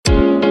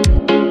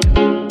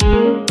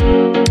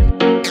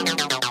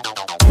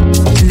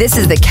This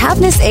is the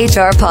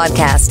cavnessHR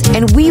podcast,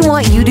 and we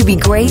want you to be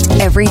great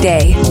every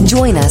day.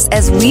 Join us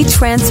as we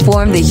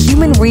transform the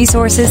human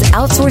resources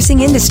outsourcing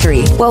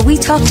industry while we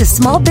talk to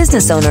small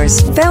business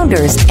owners,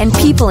 founders, and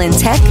people in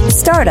tech,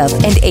 startup,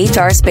 and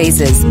HR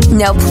spaces.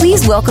 Now,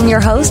 please welcome your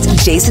host,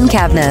 Jason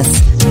Cavness.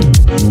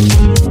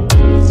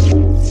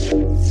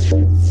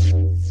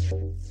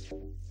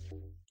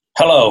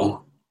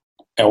 Hello,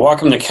 and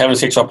welcome to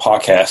cavnessHR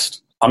podcast.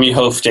 I'm your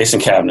host,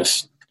 Jason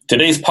Cavness.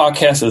 Today's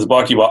podcast is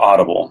brought to you by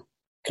Audible.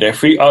 Get a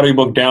free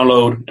audiobook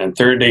download and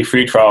 30-day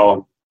free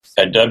trial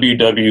at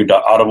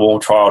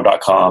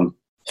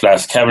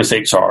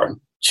www.audibletrial.com/cavnesshr.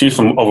 Choose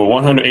from over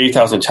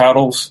 180,000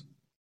 titles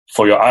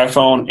for your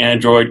iPhone,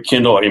 Android,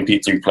 Kindle, or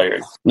MP3 player.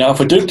 Now,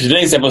 for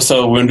today's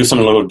episode, we're going to do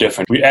something a little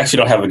different. We actually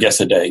don't have a guest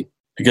today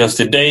because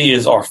today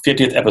is our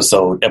 50th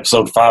episode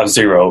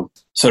 50.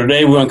 So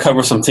today we're going to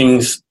cover some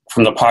things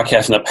from the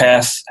podcast in the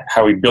past,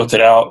 how we built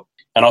it out,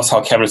 and also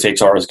how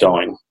cavnessHR is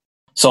going.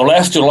 So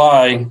last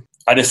July,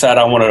 I decided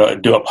I wanted to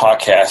do a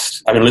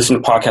podcast. I've been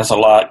listening to podcasts a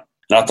lot,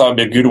 and I thought it'd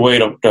be a good way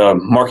to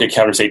market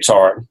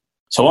cavnessHR.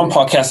 So one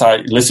podcast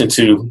I listened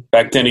to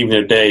back then, even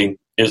today,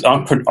 is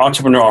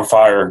Entrepreneur on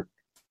Fire,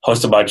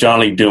 hosted by John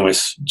Lee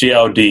Dumas,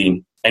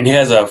 JLD. And he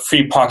has a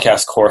free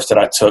podcast course that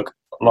I took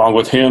along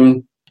with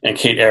him and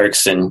Kate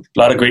Erickson. A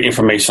lot of great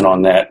information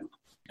on that.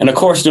 And of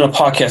course, doing a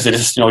podcast, it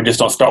just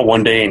don't start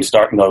one day and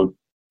start,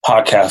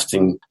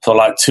 podcasting. There's a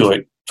lot to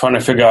it. Trying to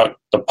figure out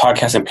the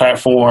podcasting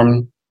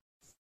platform,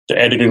 the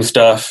editing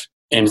stuff,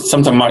 and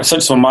something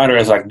such so minor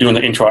as like doing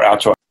the intro and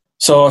outro.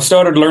 So I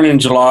started learning in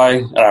July,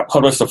 and I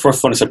published the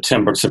first one in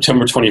September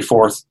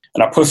 24th,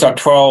 and I pushed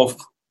out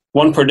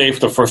one per day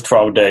for the first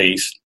 12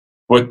 days.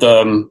 With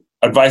the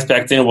advice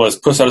back then was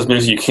push out as many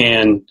as you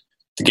can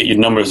to get your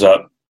numbers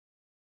up.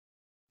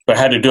 If I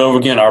had to do it over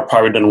again, I'd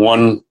probably done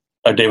one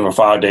a day for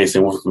 5 days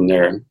and went from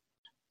there.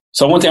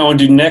 So one thing I want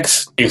to do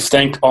next is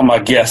thank all my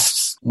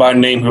guests by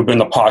name who have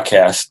been on the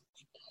podcast,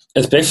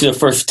 especially the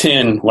first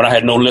 10 when I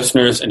had no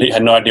listeners and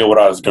had no idea what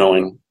I was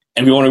doing.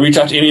 And if you want to reach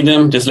out to any of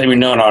them, just let me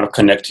know and I'll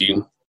connect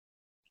you.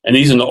 And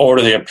these are in the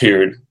order they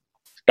appeared.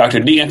 Dr.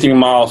 D. Anthony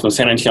Miles from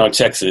San Antonio,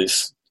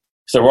 Texas.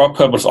 He's a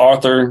well-published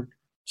author,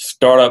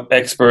 startup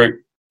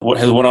expert,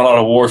 has won a lot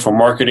of awards for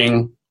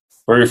marketing.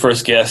 Very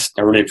first guest.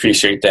 I really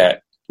appreciate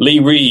that. Lee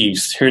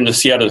Reeves, here in the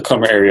Seattle,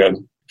 Tacoma area.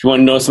 If you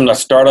want to know some of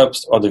the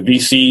startups or the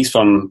VCs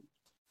from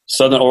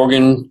Southern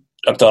Oregon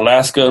up to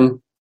Alaska,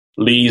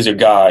 Lee's your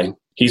guy.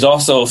 He's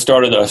also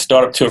started a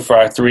Startup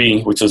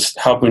 253, which is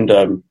helping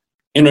to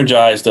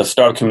energize the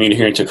startup community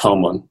here in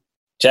Tacoma.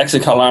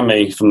 Jackson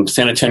Kalame from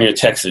San Antonio,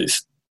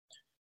 Texas.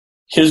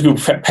 His group,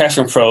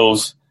 Passion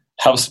Pros,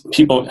 help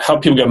people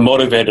get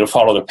motivated to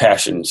follow their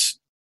passions.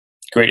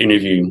 Great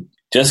interview.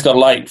 Jessica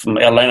Light from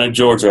Atlanta,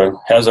 Georgia,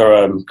 has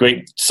a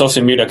great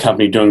social media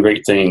company doing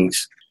great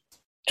things.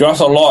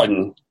 Joshua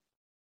Lawton,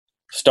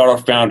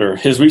 startup founder.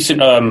 His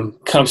recent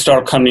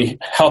startup company,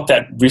 Health,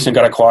 that recently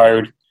got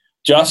acquired.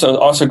 Josh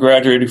also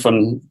graduated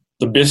from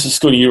the Business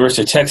School at the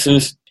University of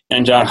Texas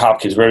and Johns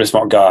Hopkins, very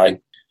smart guy.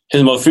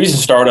 His most recent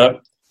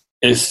startup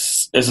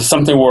is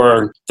something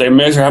where they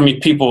measure how many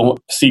people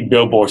see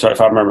billboards,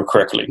 if I remember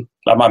correctly.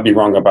 I might be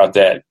wrong about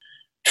that.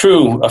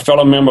 True, a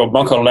fellow member of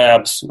Bunko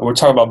Labs, and we'll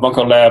talk about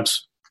Bunko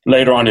Labs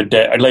later on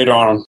today.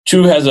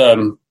 True has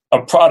a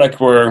product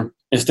where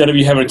instead of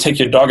you having to take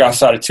your dog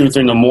outside at 2 or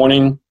 3 in the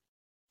morning,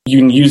 you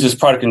can use this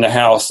product in the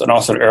house and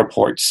also at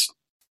airports.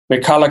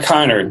 Mikala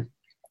Kiner,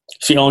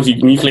 she owns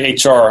Uniquely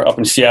HR up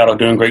in Seattle,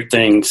 doing great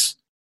things.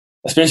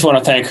 Especially want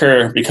to thank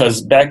her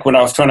because back when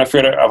I was trying to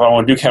figure out if I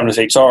want to do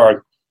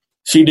cavnessHR,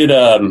 she did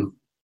a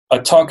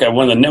talk at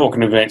one of the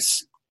networking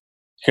events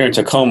here in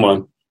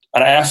Tacoma.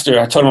 And I asked her,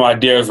 I told her my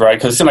ideas, right?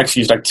 Because it seemed like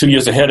she's like 2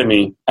 years ahead of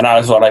me. And I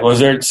was like, was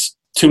there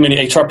too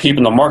many HR people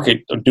in the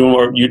market doing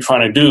what you're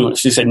trying to do?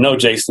 She said, no,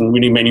 Jason, we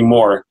need many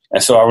more.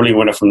 And so I really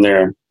went up from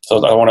there.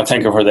 So I want to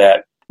thank her for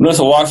that.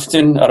 Melissa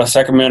Washington out of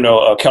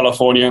Sacramento,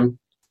 California,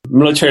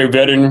 military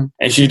veteran,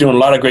 and she's doing a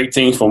lot of great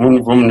things for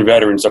women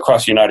veterans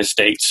across the United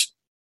States.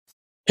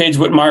 Paige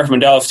Whitmire from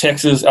Dallas,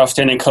 Texas,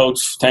 outstanding coach,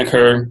 thank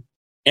her.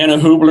 Anna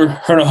Hubler,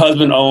 her and her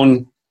husband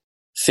own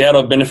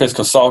Seattle Benefits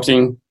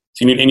Consulting.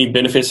 If you need any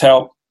benefits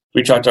help,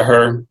 reach out to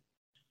her.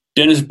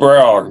 Dennis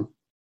Brower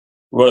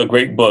wrote a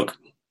great book,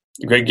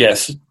 a great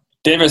guest.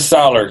 David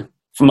Sauler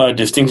from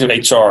Distinctive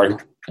HR,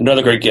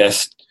 another great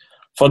guest.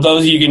 For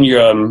those of you getting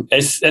your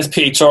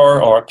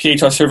SPHR or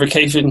PHR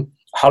certification,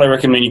 I highly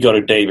recommend you go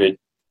to David.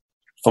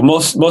 For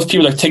most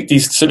people that take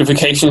these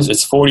certifications,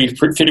 it's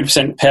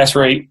 50% pass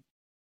rate.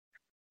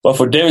 But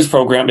for David's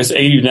program, it's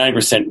 80 to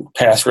 90%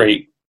 pass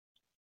rate.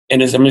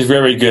 And it's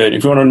very good.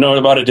 If you want to know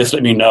about it, just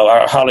let me know.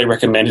 I highly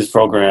recommend his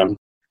program.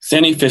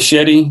 Sandy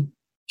Fischetti,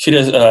 she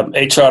does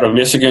HR out of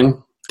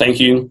Michigan. Thank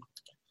you.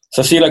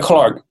 Cecilia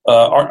Clark,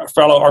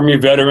 fellow Army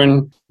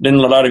veteran, did a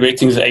lot of great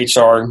things in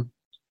HR.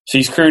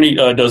 She's currently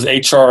does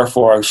HR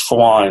for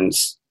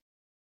Schwann's.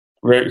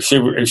 She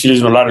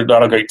does a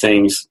lot of great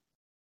things.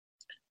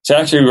 So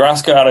actually,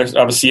 Raska out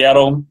of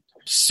Seattle,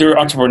 serial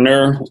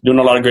entrepreneur, doing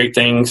a lot of great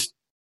things,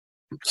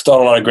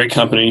 started a lot of great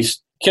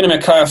companies. Kenna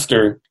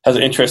McClaster has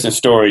an interesting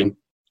story.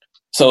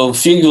 So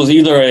she was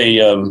either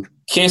a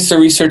cancer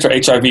researcher or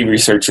HIV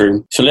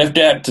researcher. She left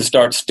that to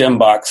start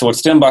STEMbox. So what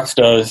STEMbox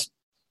does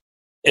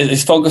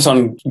is focus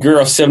on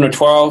girls 7 to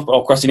 12.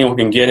 Of course, anyone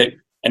can get it.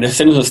 And they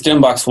send us a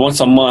STEMbox once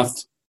a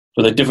month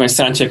with the different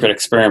scientific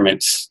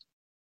experiments.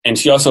 And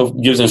she also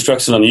gives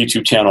instructions on the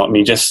YouTube channel. I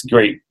mean, just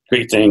great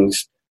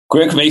things.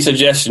 Greg from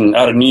A-Suggestion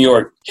out of New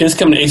York. His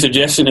company,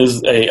 A-Suggestion,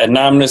 is an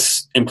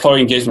anonymous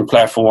employee engagement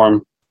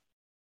platform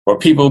where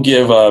people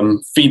give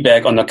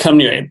feedback on the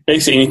company or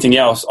basically anything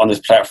else on this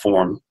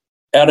platform.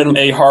 Adam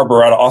A.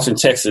 Harbour out of Austin,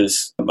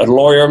 Texas, a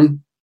lawyer.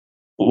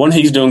 One,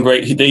 he's doing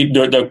great.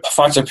 They're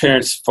foster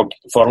parents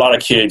for a lot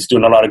of kids,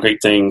 doing a lot of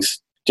great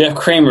things. Jeff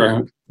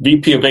Kramer,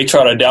 VP of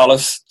HR at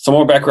Dallas. Some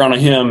more background on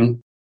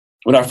him.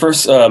 When I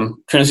first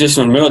transitioned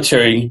from the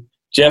military,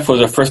 Jeff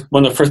was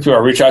one of the first people I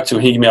reached out to,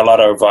 and he gave me a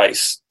lot of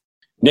advice.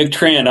 Nick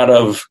Tran out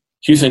of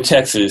Houston,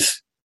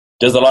 Texas,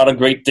 does a lot of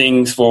great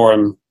things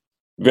for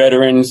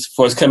veterans,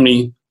 for his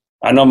company.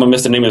 I know I'm going to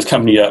mess the name of his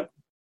company up.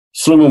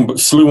 Slumenberg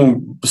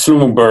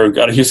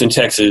out of Houston,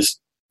 Texas.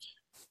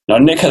 Now,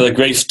 Nick has a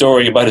great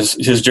story about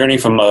his journey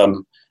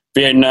from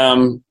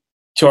Vietnam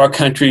to our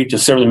country to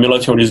serve in the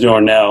military, what he's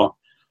doing now.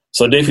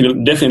 So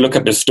definitely look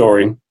up his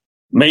story.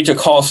 Major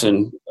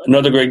Carlson,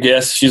 another great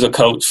guest. She's a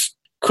coach.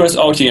 Chris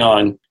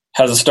Otion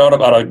has a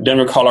startup out of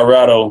Denver,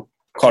 Colorado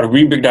called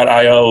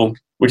Rebrick.io,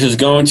 which is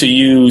going to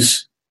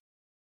use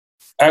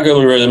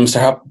algorithms to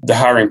help the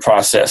hiring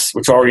process,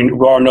 which we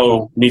all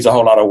know needs a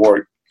whole lot of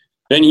work.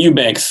 Ben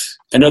Eubanks,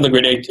 another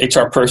great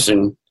HR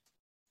person.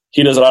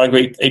 He does a lot of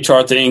great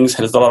HR things,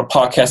 has a lot of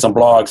podcasts and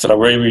blogs that are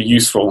very, very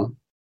useful.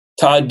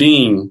 Todd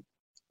Dean,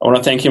 I want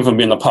to thank him for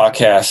being on the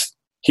podcast.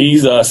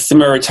 He's a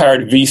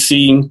semi-retired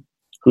VC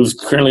who's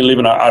currently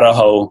living in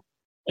Idaho,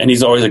 and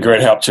he's always a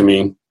great help to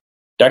me.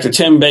 Dr.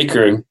 Tim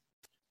Baker,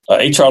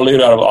 HR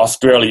leader out of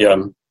Australia.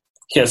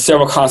 He has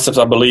several concepts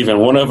I believe in.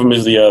 One of them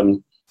is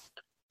the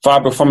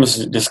 5 performance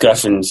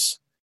discussions.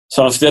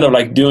 So instead of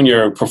like doing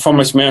your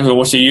performance management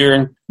once a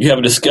year, you have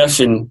a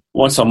discussion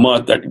once a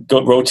month that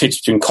rotates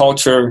between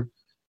culture,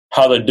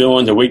 how they're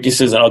doing, their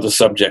weaknesses, and other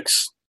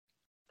subjects.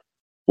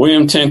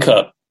 William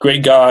Tincup,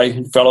 great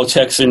guy, fellow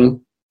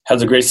Texan,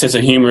 has a great sense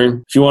of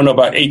humor. If you want to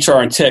know about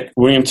HR and tech,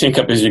 William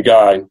Tincup is your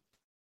guy.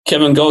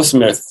 Kevin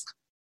Goldsmith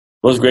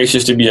was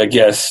gracious to be a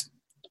guest.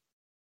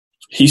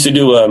 He used to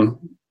do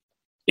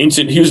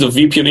he was the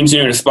VP of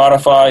engineering at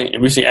Spotify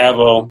and recently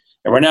Avo.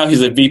 And right now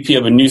he's a VP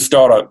of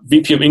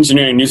VP of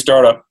engineering, new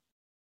startup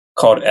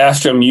called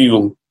Astrum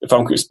U, if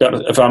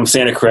I'm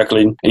saying it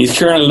correctly. And he's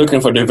currently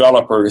looking for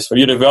developers. If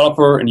you're a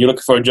developer and you're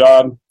looking for a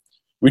job,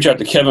 reach out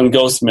to Kevin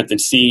Goldsmith and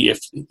see if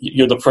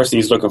you're the person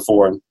he's looking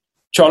for.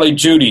 Charlie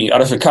Judy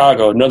out of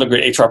Chicago, another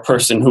great HR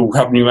person who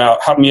helped me out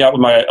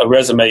with my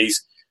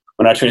resumes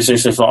when I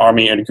transitioned from the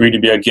Army and agreed to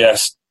be a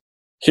guest.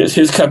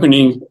 His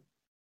company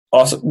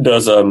also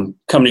does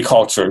company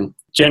culture.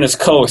 Janice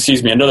Coe,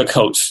 another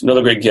coach,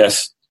 another great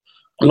guest.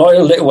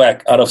 Lawyer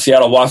Litwack out of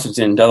Seattle,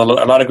 Washington, does a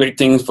lot of great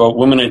things for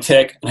women in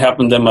tech and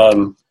helping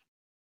them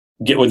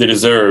get what they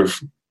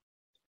deserve.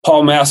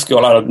 Paul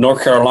Maskell out of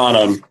North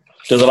Carolina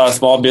does a lot of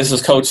small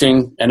business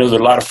coaching, and it was a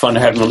lot of fun to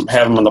have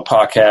him on the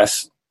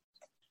podcast.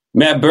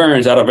 Matt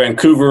Burns out of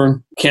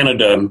Vancouver,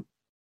 Canada.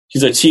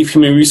 He's a chief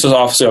human resource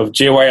officer of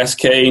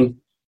JYSK,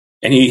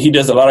 and he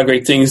does a lot of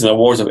great things in the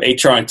wars of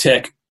HR and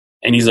tech,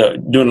 and he's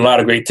doing a lot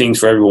of great things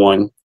for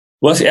everyone.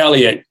 Wes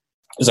Elliott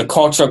is a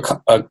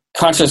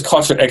conscious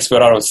culture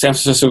expert out of San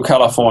Francisco,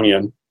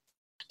 California.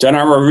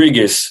 Donna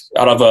Rodriguez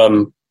out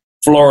of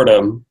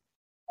Florida.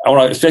 I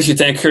want to especially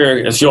thank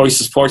her as she always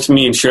supports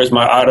me and shares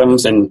my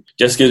items and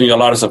just gives me a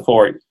lot of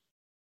support.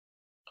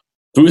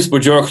 Bruce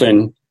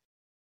Bajorklin,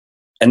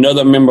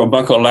 another member of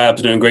Bunko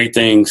Labs, doing great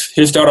things.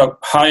 His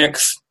startup,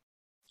 Hayeks,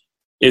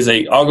 is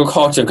a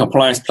agriculture and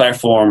compliance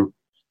platform,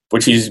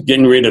 which he's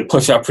getting ready to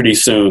push out pretty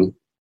soon.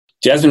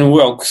 Jasmine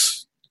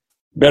Wilkes,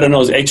 better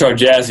known as HR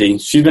Jazzy.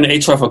 She's been in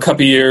HR for a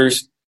couple of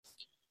years,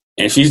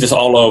 and she's just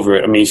all over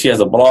it. I mean, she has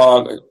a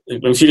blog.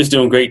 She's just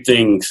doing great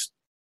things.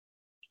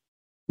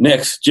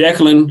 Next,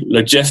 Jacqueline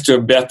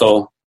Legester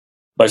Bethel,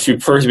 but she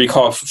prefers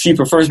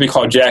to be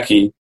called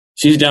Jackie.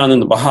 She's down in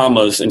the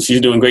Bahamas, and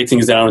she's doing great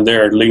things down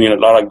there, leading a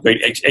lot of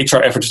great HR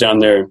efforts down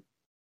there.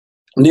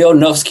 Neil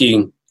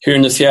Nofsky, here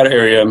in the Seattle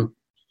area,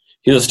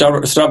 he's a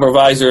startup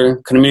advisor,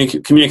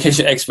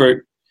 communication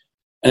expert,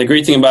 and the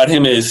great thing about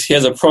him is he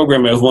has a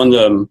program at one of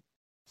the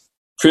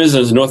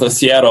prisons north of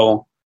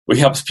Seattle where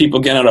he helps people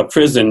get out of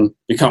prison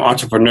become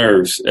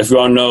entrepreneurs. As we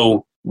all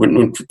know,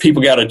 when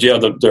people get out of jail,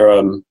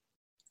 their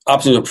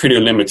options are pretty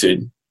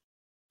limited.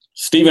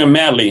 Stephen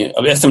Madley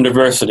of SM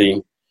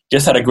Diversity,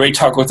 just had a great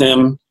talk with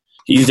him.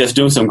 He's just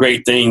doing some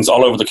great things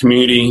all over the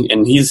community,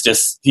 and he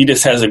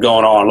just has it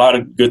going on. A lot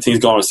of good things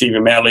going on with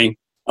Stephen Madley.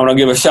 I want to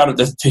give a shout out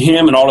to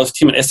him and all his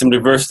team at SM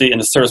Diversity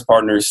and the service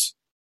partners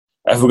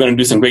as we're going to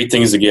do some great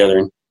things together.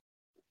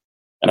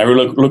 And I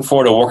really look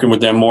forward to working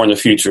with them more in the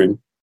future.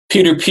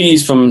 Peter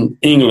Pease from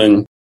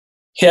England,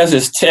 he has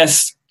this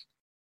test.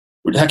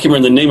 I can't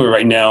remember the name of it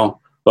right now,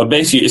 but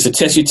basically it's a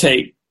test you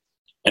take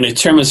and it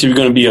determines if you're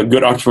going to be a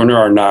good entrepreneur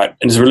or not.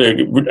 And it's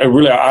really a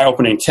really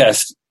eye-opening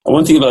test. And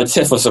one thing about the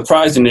test was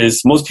surprising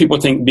is most people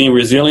think being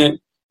resilient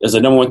is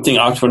the number one thing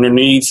an entrepreneur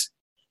needs.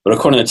 But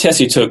according to the test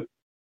you took,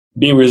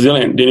 being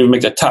resilient didn't even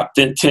make the top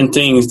 10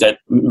 things that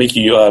make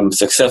you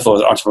successful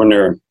as an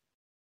entrepreneur.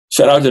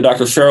 Shout out to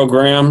Dr. Cheryl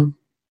Graham.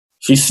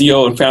 She's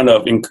CEO and founder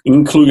of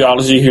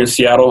Includeology here in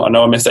Seattle. I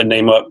know I messed that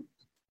name up.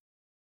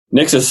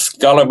 Next is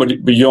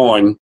Skylar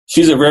Bjorn.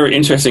 She's a very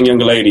interesting young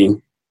lady.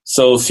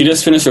 So she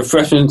just finished her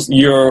freshman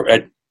year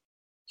at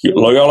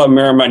Loyola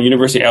Marymount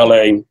University,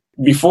 LA.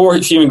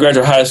 Before she even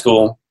graduated high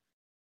school,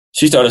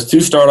 she started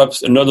 2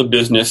 startups, another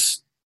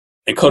business,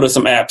 and coded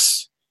some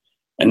apps.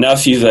 And now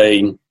she's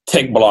a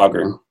tech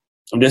blogger.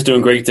 I'm just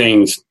doing great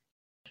things.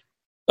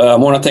 I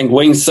want to thank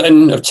Wayne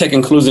Sutton of Tech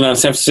Inclusion out of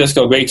San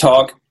Francisco. Great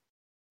talk.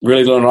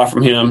 Really learned a lot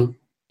from him.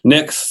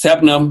 Next,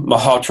 Sapna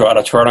Malhotra out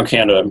of Toronto,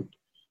 Canada.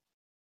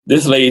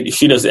 This lady,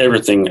 she does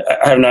everything.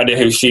 I have no idea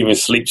how she even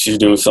sleeps. She's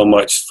doing so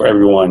much for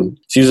everyone.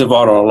 She's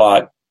involved in a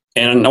lot.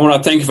 And I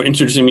want to thank you for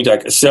introducing me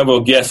to several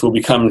guests who will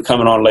be coming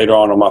on later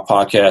on my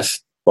podcast.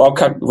 Rob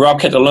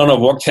Catalano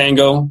of Work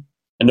Tango,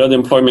 another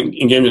employment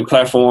engagement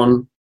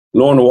platform.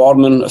 Lauren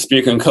Waldman, a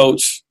speaker and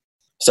coach.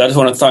 So I just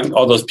want to thank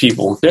all those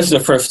people. This is the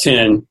first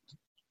 10.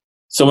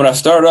 So when I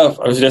started off,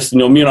 I was just,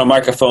 me on a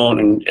microphone,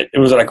 and it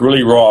was like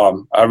really raw.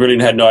 I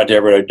really had no idea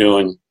what I was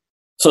doing.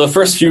 So the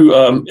first few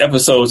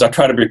episodes, I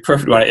tried to be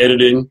perfect when I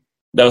edited.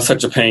 That was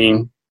such a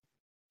pain,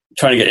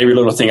 trying to get every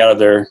little thing out of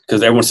there,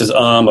 because everyone says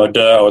or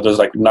duh, or there's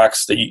like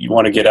knocks that you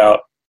want to get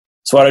out.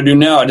 So what I do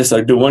now, I just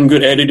do one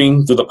good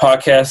editing through the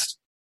podcast,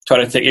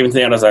 try to take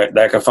everything out that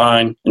I can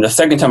find. And the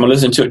second time I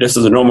listen to it, just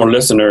as a normal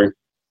listener,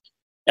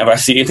 if I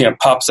see anything that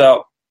pops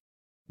out,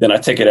 then I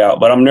take it out.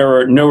 But I'm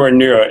nowhere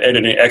near an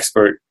editing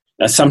expert.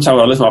 And sometimes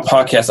when I listen to my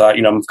podcast,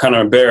 I'm kind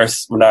of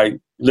embarrassed when I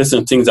listen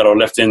to things that are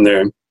left in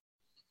there.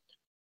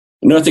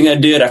 Another thing I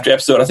did after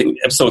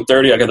episode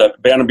 30, I got the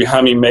banner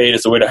behind me made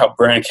as a way to help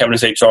brand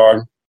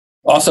cavnessHR.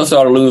 Also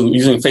started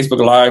using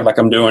Facebook Live like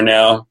I'm doing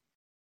now.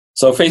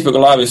 So Facebook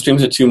Live is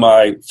streams it to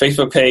my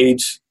Facebook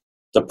page,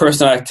 the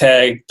person I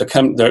tag,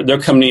 their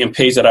company and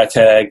page that I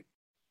tag,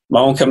 my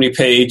own company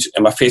page,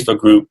 and my Facebook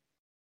group.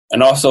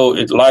 And also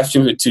it live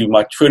streams it to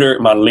my Twitter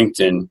and my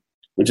LinkedIn,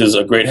 which is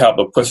a great help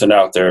of pushing it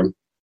out there.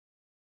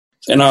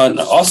 And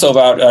also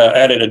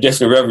added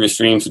additional revenue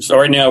streams, which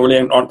right now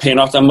really aren't paying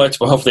off that much,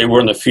 but hopefully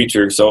we're in the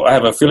future. So I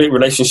have affiliate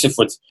relationships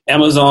with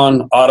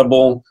Amazon,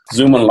 Audible,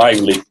 Zoom, and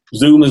Lively.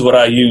 Zoom is what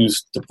I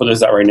use to put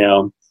this out right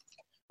now.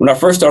 When I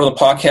first started the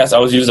podcast, I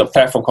was using a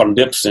platform called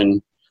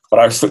Dipson, but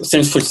I've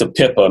since switched to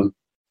Pippa,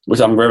 which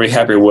I'm very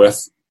happy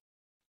with.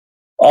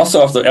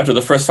 Also, after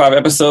the first 5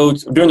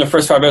 episodes, during the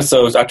first 5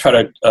 episodes, I try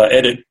to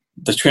edit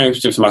the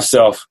transcripts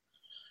myself.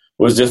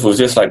 Was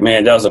just like,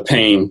 man, that was a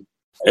pain.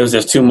 It was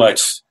just too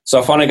much. So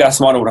I finally got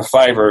smarter with a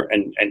Fiverr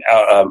and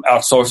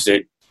outsourced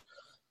it.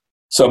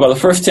 So about the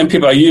first 10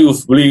 people I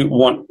used really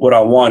want what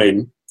I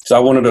wanted. So I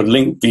wanted to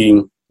link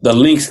the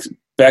links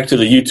back to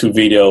the YouTube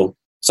video.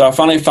 So I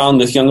finally found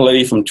this young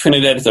lady from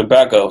Trinidad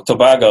and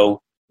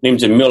Tobago named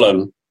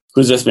Jamila,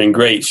 who's just been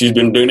great. She's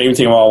been doing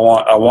everything I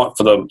want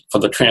for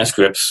the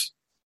transcripts.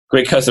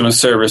 Great customer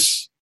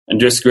service and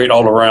just great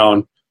all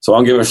around. So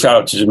I'll give a shout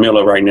out to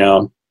Jamila right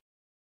now.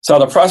 So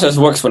the process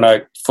works for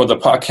the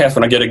podcast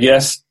when I get a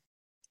guest.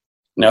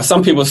 Now,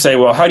 some people say,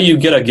 well, how do you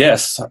get a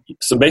guest?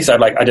 So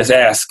basically, I just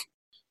ask.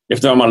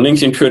 If they're on my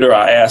LinkedIn, Twitter,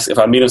 I ask. If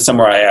I meet them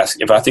somewhere, I ask.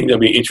 If I think they'll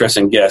be an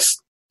interesting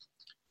guest.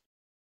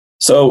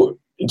 So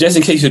just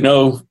in case you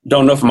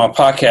don't know from my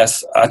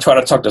podcast, I try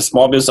to talk to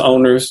small business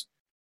owners,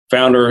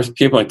 founders,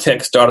 people in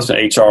tech, startups,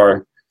 and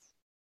HR,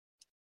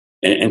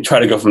 and try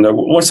to go from there.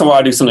 Once in a while,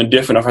 I do something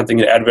different if I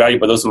think it add value,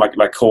 but those are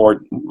my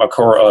core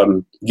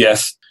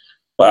guests.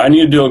 But I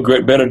need to do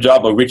a better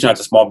job of reaching out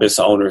to small business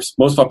owners.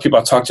 Most of the people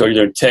I talk to are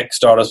either tech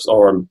startups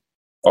or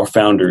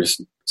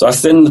founders. So I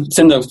send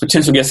the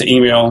potential guests an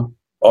email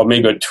or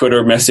maybe a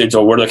Twitter message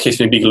or whatever the case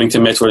may be,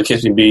 LinkedIn message, whatever the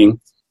case may be.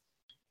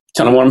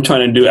 Tell them what I'm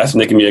trying to do, ask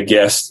them if they can be a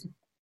guest.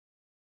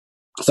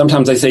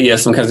 Sometimes they say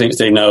yes, sometimes they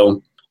say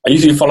no. I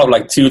usually follow up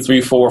like 2,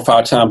 3, 4, or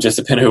 5 times, just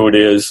depending on who it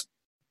is.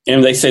 And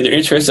if they say they're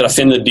interested, I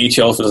send the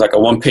details. There's like a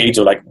 1 page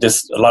of like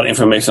just a lot of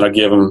information I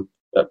give them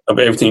of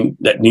everything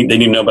that they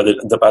need to know about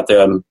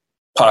the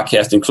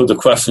podcast, include the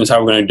questions, how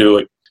we're going to do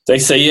it. They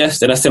say yes,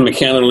 then I send them a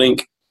calendar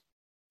link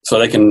so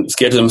they can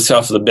schedule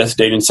themselves for the best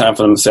date and time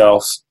for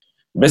themselves.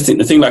 The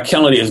thing about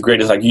Calendly is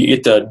great is like you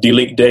get to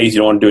delete days you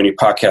don't want to do any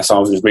podcast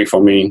songs, which is great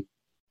for me.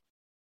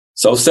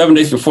 So 7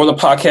 days before the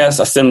podcast,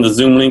 I send the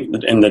Zoom link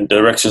and the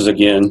directions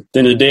again.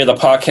 Then the day of the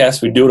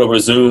podcast, we do it over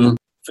Zoom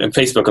and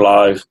Facebook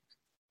Live.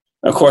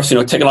 Of course,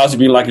 technology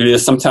being like it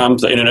is,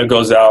 sometimes the internet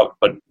goes out,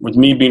 but with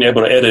me being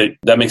able to edit,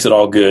 that makes it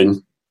all good.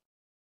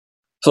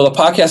 So the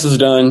podcast is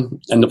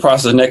done, and the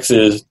process next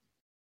is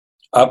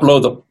I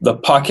upload the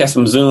podcast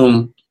from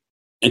Zoom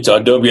into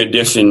Adobe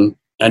Audition,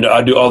 and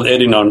I do all the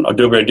editing on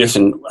Adobe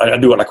Audition. I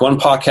do like 1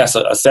 podcast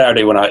a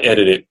Saturday when I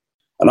edit it.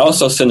 And I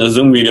also send the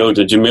Zoom video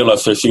to Jamila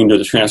so she can do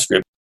the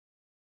transcript.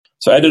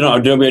 So I edit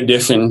on Adobe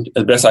Audition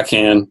as best I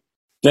can.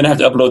 Then I have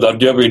to upload the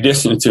Adobe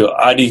Edition to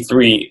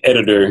ID3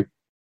 editor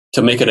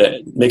to make it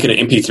an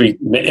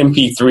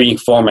MP3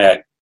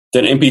 format.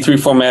 Then MP3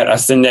 format, I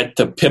send that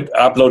to PIP.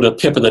 I upload a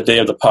PIP of the day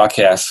of the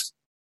podcast.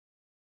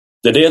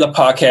 The day of the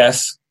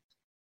podcast,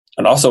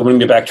 and also let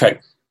me backtrack.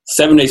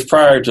 7 days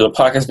prior to the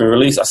podcast being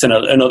released, I send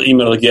another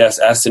email to the guests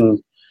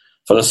asking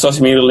for the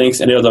social media links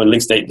and the other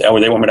links they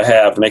want me to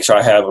have to make sure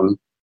I have them.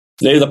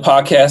 The day of the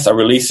podcast, I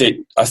release it.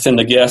 I send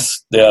the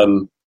guests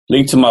the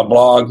link to my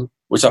blog,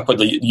 which I put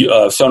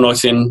the show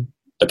notes in,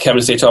 the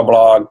cavnessHR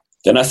blog.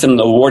 Then I send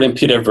the award in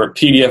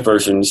PDF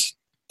versions.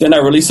 Then I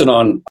release it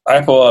on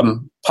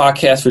Apple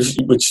Podcasts,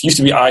 which used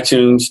to be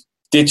iTunes,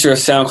 Stitcher,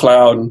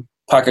 SoundCloud,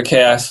 Pocket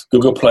Cast,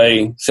 Google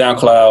Play,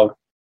 SoundCloud,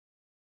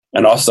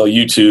 and also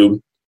YouTube.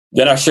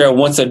 Then I share it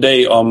once a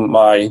day on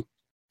my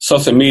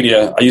social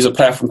media. I use a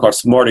platform called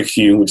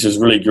SmarterQ, which is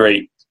really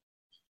great.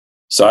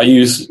 So I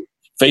use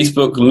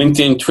Facebook,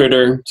 LinkedIn,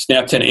 Twitter,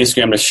 Snapchat, and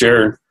Instagram to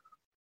share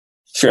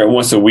it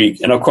once a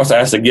week. And of course, I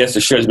ask the guests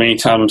to share as many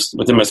times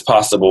with them as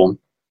possible.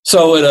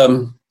 So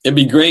it'd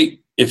be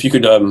great if you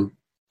could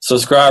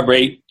subscribe,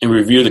 rate, and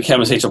review the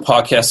cavnessHR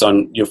podcast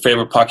on your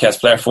favorite podcast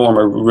platform.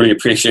 I really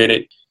appreciate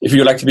it. If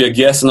you'd like to be a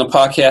guest on the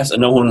podcast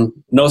and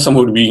know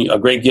someone who would be a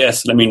great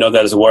guest, let me know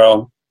that as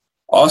well.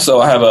 Also,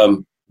 I have a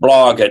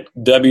blog at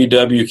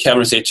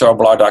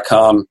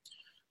www.cavnesshrblog.com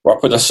where I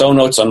put the show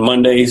notes on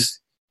Mondays,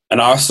 and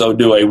I also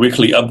do a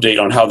weekly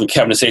update on how the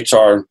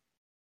cavnessHR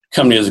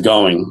company is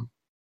going.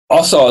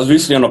 Also, I was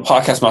recently on a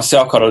podcast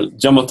myself called a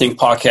Jumbo Think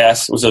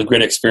Podcast, which was a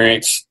great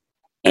experience.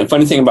 And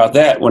funny thing about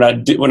that, when I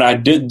did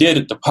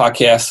the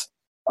podcast,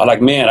 I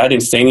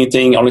didn't say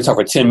anything. I only talked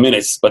for 10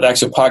 minutes, but the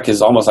actual podcast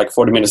is almost like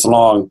 40 minutes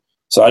long.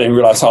 So I didn't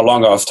realize how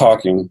long I was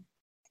talking.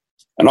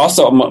 And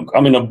also,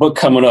 I'm in a book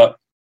coming up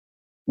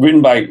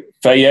written by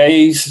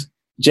Fayez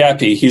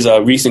Jappi. He's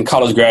a recent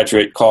college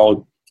graduate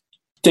called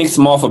Think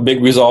Small for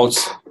Big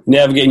Results,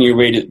 Navigating Your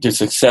Way to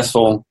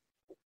Successful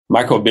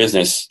Micro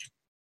Business.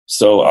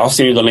 So I'll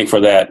send you the link for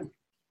that.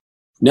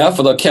 Now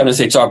for the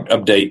cavnessHR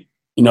update.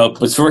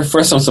 But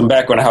first on some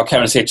background on how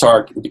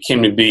cavnessHR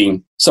came to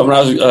be. So when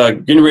I was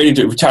getting ready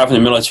to retire from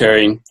the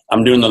military,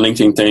 I'm doing the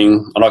LinkedIn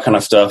thing and all kind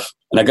of stuff.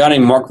 And a guy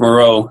named Mark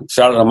Moreau,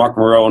 shout out to Mark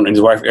Moreau and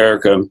his wife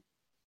Erica,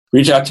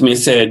 reached out to me and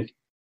said,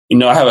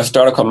 I have a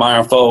startup called My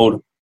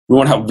Unfold. We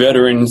want to help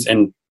veterans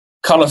and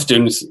college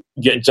students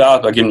get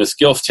jobs by getting the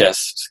skills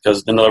test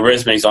because the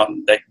resumes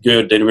aren't that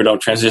good. They really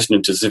don't transition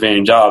into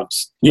civilian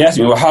jobs. He asked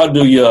me, well, how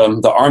do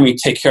the Army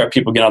take care of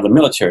people getting out of the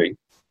military?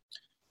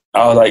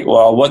 I was like,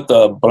 well, what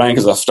the blank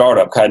is a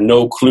startup? I had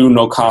no clue,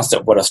 no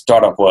concept what a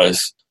startup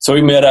was. So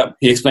we met up.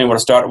 He explained what a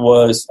startup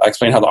was. I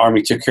explained how the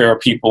Army took care of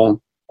people,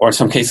 or in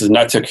some cases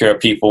not took care of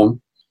people.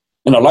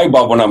 And a light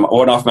bulb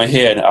went off my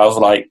head. I was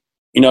like,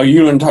 you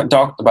didn't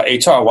talk about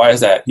HR. Why is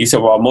that? He said,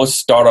 well, most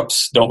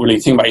startups don't really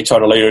think about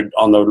HR later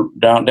on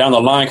down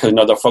the line because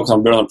they're focused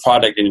on building a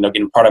product and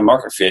getting product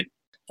market fit.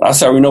 And I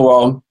said,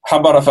 well, how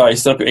about if I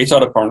set up your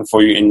HR department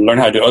for you and learn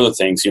how to do other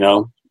things,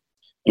 And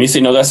he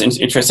said, no, that's an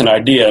interesting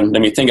idea.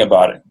 Let me think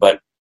about it. But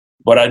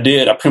what I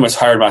did, I pretty much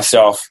hired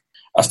myself.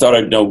 I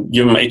started,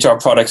 giving them HR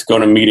products,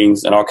 going to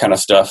meetings and all kind of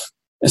stuff.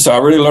 And so I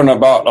really learned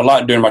about a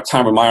lot during my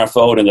time with My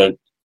Unfold and the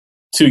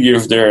 2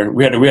 years there.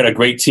 We had a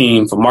great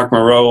team from Mark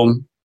Moreau,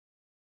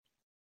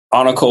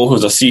 Nicole,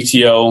 who's a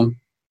CTO,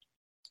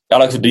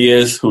 Alex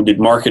Diaz, who did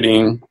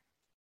marketing,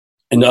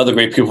 and the other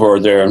great people who were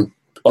there.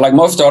 But like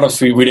most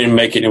startups, we didn't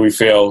make it and we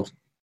failed.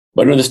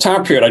 But in this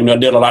time period, I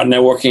did a lot of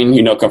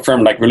networking,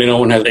 confirmed really no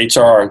one has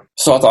HR.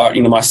 So I thought,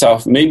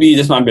 myself, maybe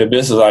this might be a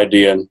business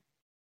idea.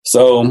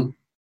 So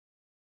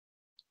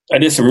I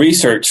did some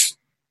research,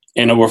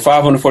 and over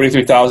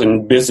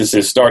 543,000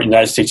 businesses start in the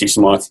United States each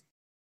month.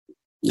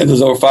 And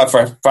there's over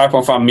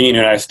 5.5 million in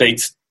the United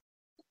States.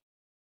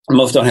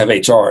 Most don't have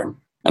HR.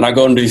 And I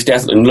go into these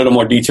stats in a little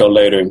more detail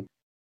later.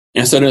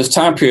 And so in this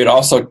time period, I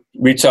also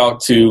reached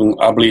out to,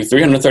 I believe,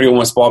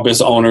 331 small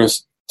business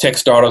owners, tech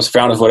startups,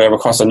 founders, whatever,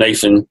 across the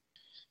nation.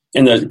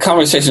 In the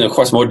conversation, of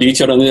course, more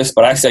detailed than this,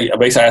 but I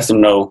basically asked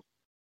them,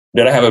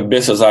 did I have a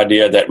business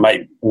idea that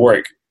might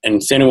work?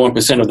 And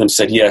 71% of them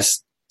said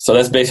yes. So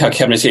that's basically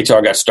how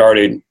cavnessHR got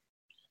started.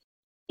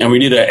 And we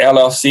did an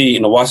LLC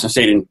in Washington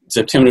State in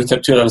September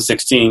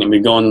 2016, and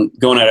we've been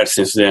going at it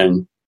since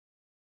then.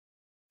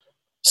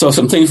 So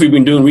some things we've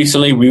been doing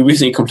recently, we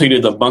recently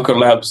completed the Bunker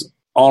Labs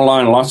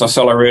online launch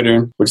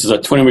accelerator, which is a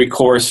 20-week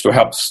course to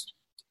help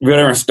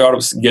veteran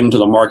startups get into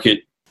the market.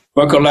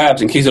 Bunker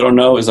Labs, in case you don't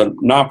know, is a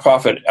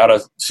nonprofit out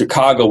of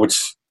Chicago,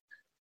 which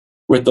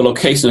with the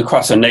locations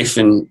across the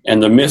nation,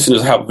 and the mission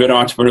is to help veteran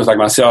entrepreneurs like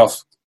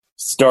myself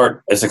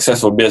start a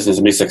successful business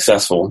and be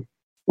successful.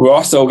 We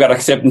also got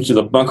accepted into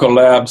the Bunker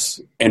Labs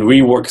and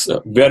Reworks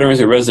Veterans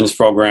and Residents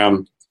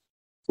program,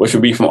 which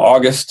will be from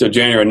August to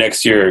January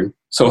next year.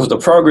 So with the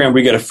program,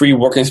 we get a free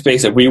working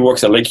space at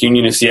WeWorks at Lake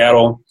Union in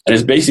Seattle, and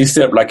it's basically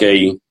set up like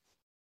a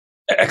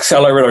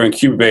accelerator or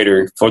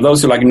incubator. For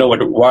those who know what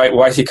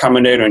YC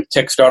Combinator and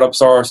Techstars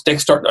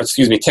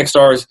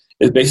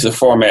is basically the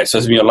format. So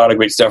it's been a lot of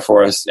great stuff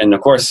for us. And of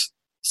course,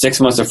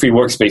 6 months of free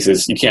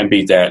workspaces, you can't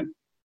beat that.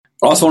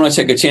 I also want to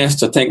take a chance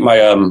to thank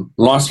my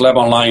Launch Lab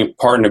Online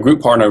partner,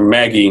 group partner,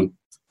 Maggie.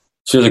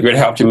 She was a great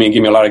help to me and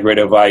gave me a lot of great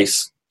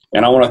advice.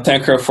 And I want to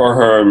thank her for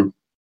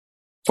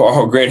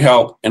her great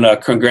help, and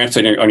congrats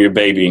on your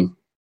baby.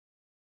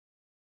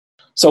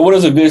 So what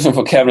is the vision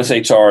for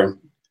cavnessHR?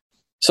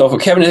 So for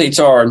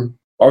cavnessHR,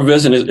 our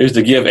vision is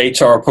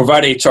to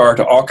provide HR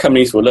to all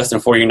companies with less than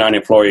 49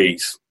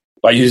 employees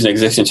by using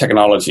existing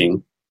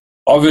technology.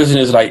 Our vision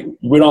is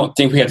we don't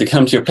think we have to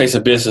come to your place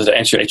of business to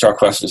answer HR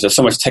questions. There's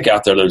so much tech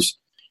out there. There's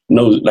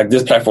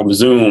this platform,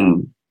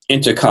 Zoom,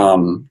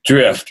 Intercom,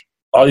 Drift,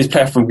 all these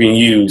platforms being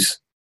used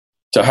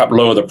to help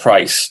lower the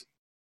price.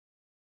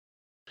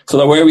 So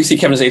the way we see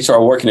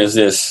cavnessHR working is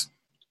this.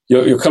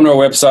 You'll come to our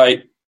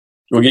website,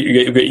 we'll get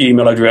your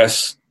email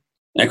address.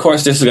 And of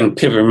course, this is going to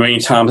pivot many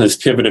times. It's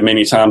pivoted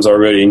many times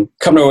already.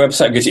 Come to our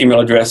website, get your email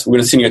address. We're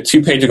going to send you a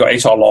 2-page of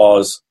HR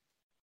laws.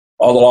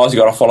 All the laws you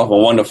got to follow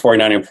from 1 to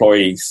 49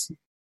 employees.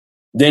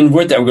 Then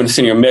with that, we're going to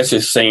send you a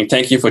message saying,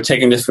 thank you for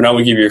taking this. For now,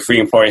 we give you a free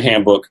employee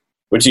handbook,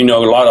 which a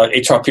lot of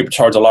HR people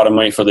charge a lot of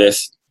money for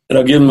this.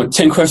 It'll give them a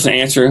 10-question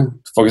answer.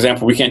 For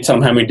example, we can't tell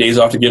them how many days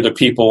off to give their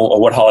people or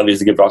what holidays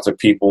to give off to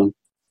people.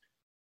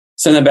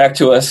 Send them back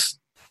to us.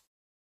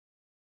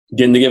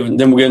 Then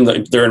we're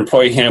getting their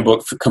employee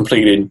handbook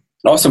completed. And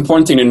also,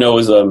 important thing to know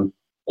is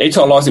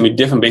HR laws can be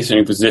different based on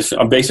your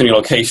position, based on your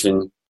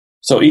location.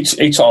 So each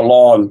HR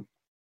law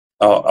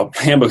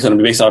handbook is going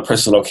to be based on a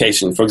person's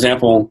location. For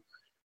example,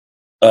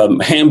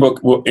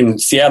 handbook in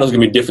Seattle is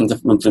going to be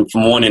different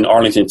from one in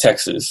Arlington,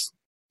 Texas,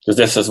 because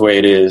that's just the way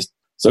it is.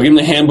 So give them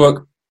the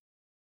handbook,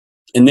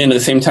 and then at the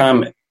same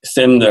time,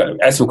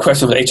 ask some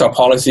questions for HR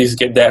policies,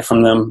 get that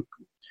from them.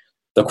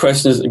 The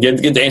questions,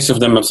 get the answer from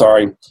them,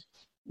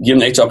 give them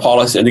the HR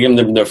policy, and give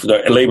them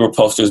the labor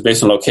posters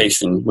based on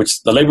location,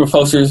 which the labor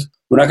posters,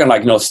 we're not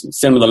going to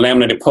send them the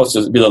laminated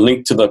posters, be the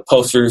link to the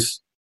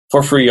posters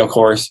for free, of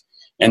course,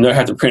 and they'll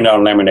have to print it out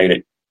and laminate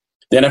it.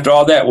 Then after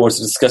all that, we'll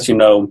discuss,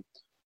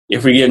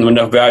 if we give them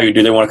enough value,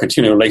 do they want to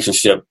continue the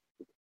relationship?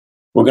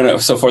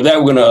 So for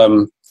that, we're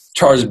going to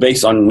charge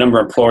based on number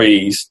of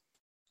employees.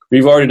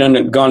 We've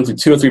already gone through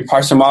 2 or 3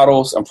 pricing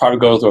models, and probably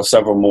go through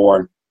several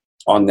more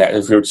on that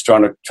if we're just try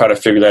to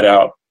figure that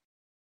out.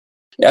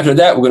 After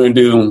that, we're going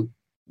to do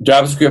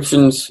job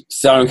descriptions,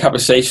 salary and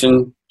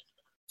compensation.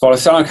 For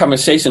the salary and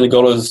compensation, the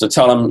goal is to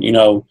tell them,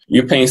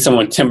 you're paying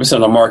someone 10%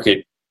 of the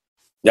market.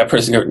 That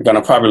person is going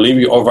to probably leave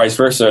you, or vice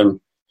versa.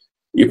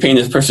 You're paying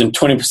this person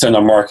 20% of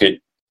the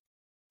market.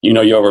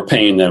 You're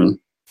overpaying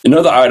them.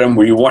 Another item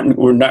we weren't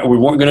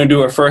going to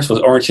do at first was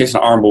orientation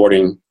and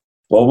onboarding.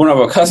 Well, one of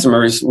our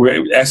customers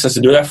asked us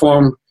to do that for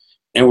them,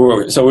 and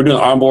we're doing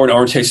onboarding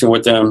orientation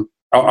with them.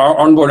 Our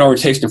onboard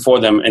orientation for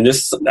them, and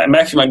that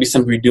actually might be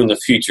something we do in the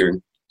future.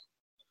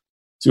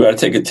 So we got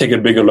to take a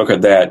bigger look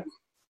at that.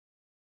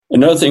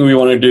 Another thing we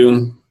want to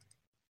do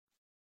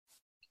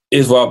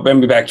is, let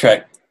me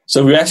backtrack.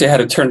 So we actually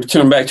had to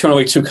turn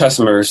away 2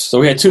 customers. So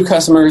we had 2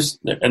 customers,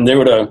 and they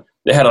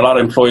had a lot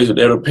of employees, but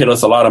they would paid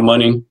us a lot of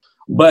money,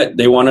 but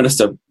they wanted us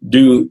to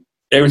do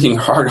everything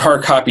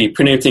hard copy,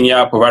 print everything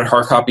out, provide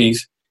hard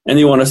copies, and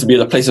they want us to be at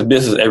the place of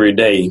business every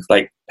day,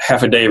 like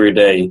half a day every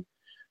day,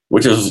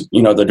 which is,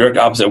 the direct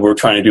opposite of what we're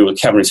trying to do with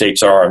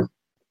cavnessHR.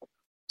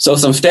 So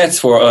some stats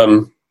for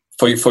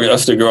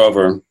us to go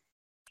over.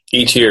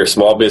 Each year,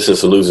 small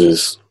business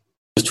loses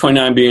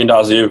 $29 billion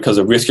a year because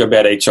of risky or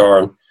bad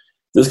HR.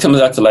 This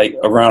comes out to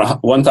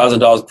around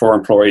 $1,000 per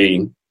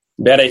employee.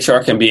 Bad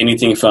HR can be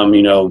anything from,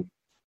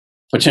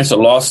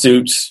 potential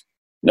lawsuits,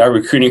 not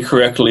recruiting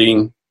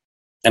correctly,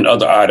 and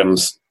other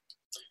items.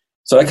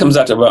 So that comes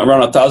out to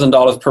around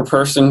 $1,000 per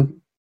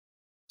person.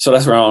 So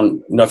that's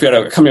around, if you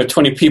had a company of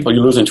 20 people,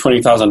 you're losing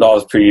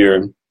 $20,000 per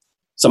year.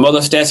 Some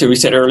other stats that we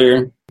said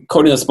earlier,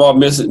 according to Small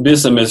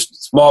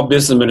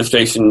Business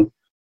Administration,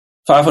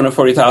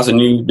 540,000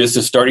 new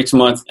business start each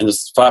month, and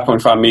it's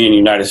 5.5 million in the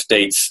United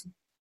States.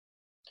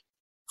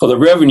 For the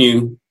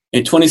revenue,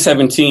 in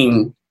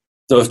 2017,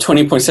 there was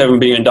 $20.7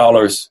 billion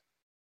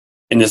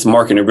in this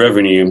market in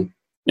revenue.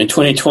 In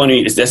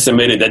 2020, it's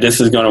estimated that this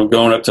is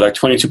going up to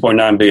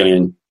 $22.9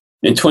 billion.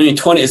 In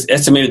 2020, it's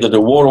estimated that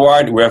the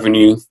worldwide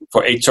revenue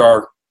for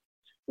HR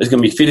is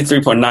going to be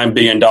 $53.9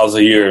 billion a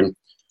year,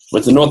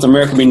 with North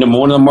America being number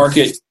 1 in the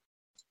market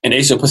and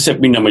Asia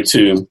Pacific being number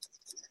 2.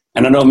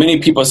 And I know many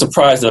people are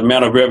surprised at the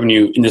amount of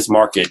revenue in this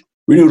market.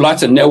 We do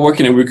lots of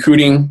networking and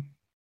recruiting.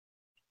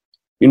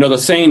 The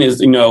saying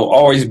is,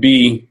 always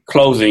be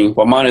closing,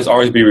 but mine is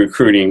always be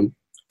recruiting.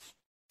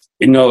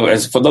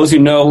 As for those who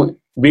know,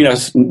 being a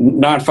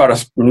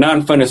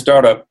non-funded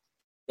startup,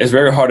 it's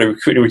very hard to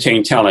recruit and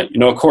retain talent.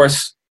 Of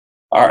course,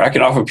 I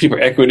can offer people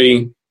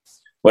equity,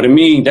 but to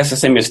me, that's the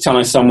same as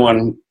telling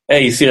someone,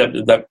 hey, you see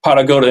that pot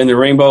of gold in the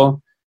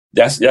rainbow?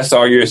 That's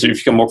all yours, so you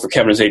can work for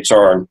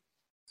cavnessHR.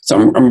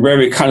 So I'm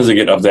very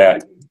cognizant of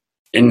that.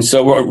 And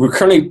so we're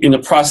currently in the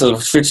process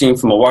of switching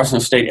from a Washington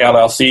State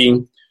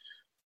LLC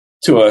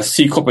to a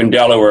C Corp in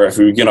Delaware if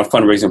we begin a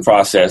fundraising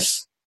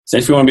process. So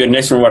if we want to be a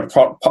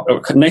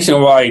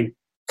nationwide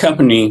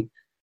company,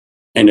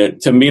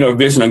 and to meet our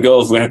vision and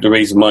goals, we're going to have to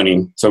raise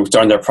money. So we're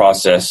starting that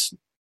process.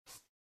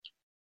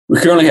 We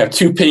currently have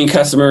 2 paying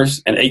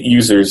customers and 8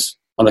 users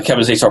on the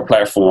Cavness HR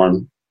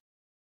platform.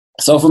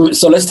 So let's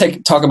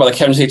talk about the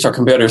Cavness HR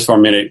competitors for a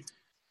minute.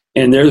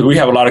 And we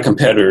have a lot of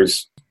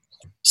competitors.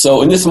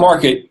 So in this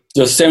market,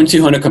 there's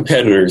 1,700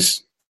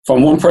 competitors,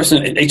 from one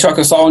person, HR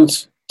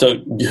consultants,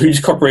 to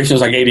huge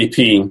corporations like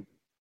ADP.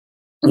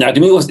 Now, to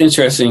me, what's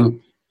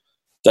interesting,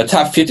 the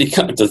top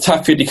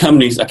 50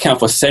 companies account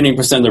for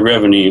 70% of the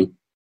revenue.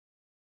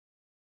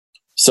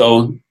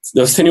 So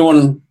those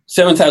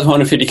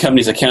 7,150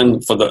 companies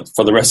account for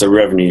the rest of the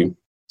revenue.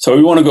 So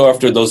we want to go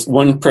after those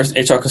one-person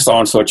HR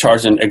consultants who are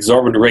charging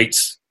exorbitant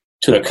rates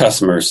to their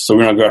customers. So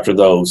we want to go after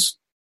those.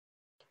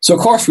 So,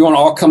 of course, we want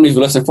all companies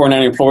with less than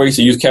 490 employees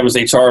to use Cavness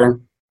HR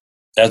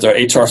as their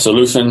HR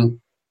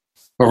solution.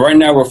 But right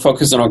now, we're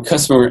focusing on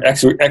customer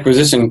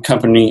acquisition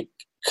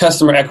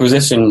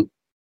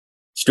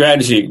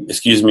strategy,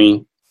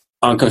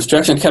 on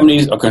construction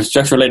companies or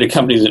construction-related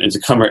companies in the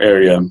Tacoma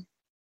area.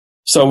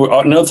 So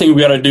another thing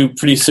we got to do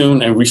pretty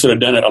soon, and we should have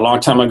done it a long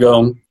time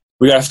ago,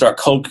 we got to start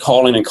cold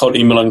calling and cold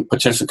emailing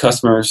potential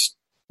customers.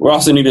 We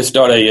also need to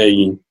start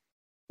a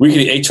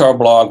weekly HR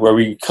blog where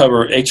we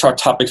cover HR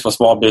topics for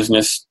small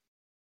business.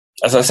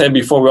 As I said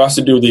before, we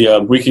also do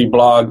the weekly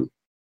blog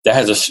that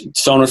has a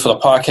show notes for the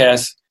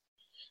podcast,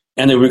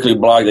 and the weekly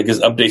blog that gives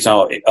updates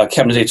on how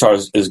Cavness HR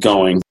is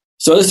going.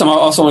 So this time, I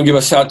also want to give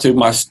a shout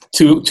out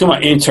to my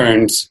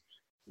interns,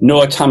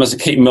 Noah Thomas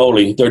and Kate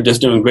Moley. They're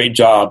just doing great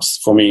jobs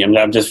for me, and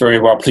I'm just very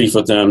well pleased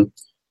with them.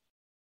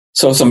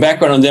 So some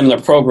background on them and their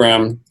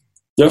program.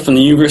 They're from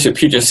the University of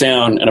Puget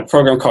Sound and a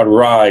program called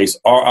RISE,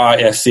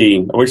 R-I-S-E,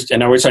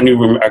 and I wish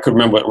I could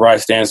remember what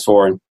RISE stands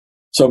for.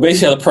 So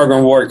basically how the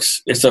program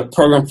works, it's a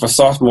program for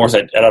sophomores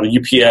at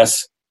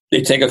UPS.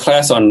 They take a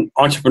class on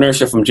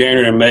entrepreneurship from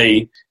January to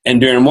May,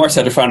 and during March,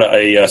 they had to find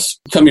a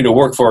company to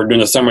work for during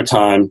the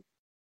summertime.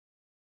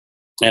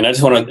 And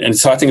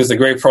so I think it's a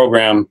great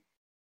program.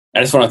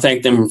 I just want to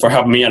thank them for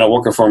helping me and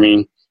working for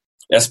me,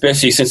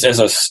 especially since as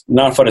a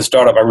non-funded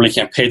startup, I really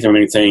can't pay them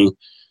anything.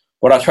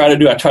 What I try to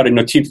do,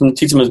 teach them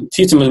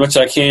as much as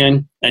I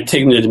can, and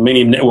take them to as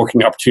many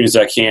networking opportunities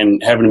as I can,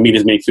 having to meet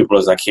as many people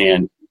as I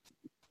can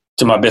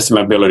to my best of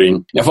my ability.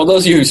 And for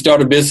those of you who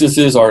started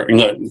businesses or in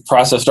the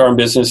process of starting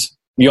business,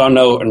 you all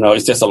know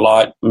it's just a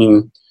lot. I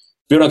mean,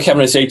 building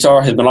Cavness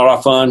HR has been a lot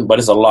of fun, but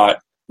it's a lot.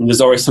 And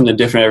there's always something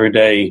different every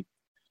day.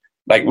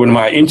 Like when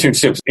my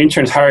interns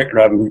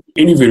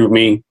interviewed with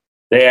me,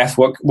 they asked,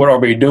 what are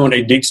we doing?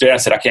 They ditched it. I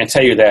said, I can't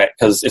tell you that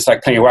because it's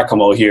like playing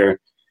whack-a-mole here.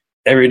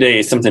 Every day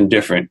is something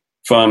different.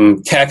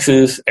 From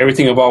taxes,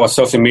 everything involved with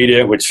social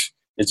media, which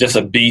is just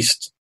a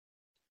beast.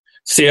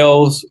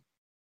 Sales,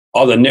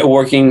 all the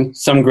networking,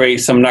 some great,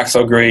 some not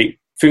so great.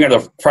 Figuring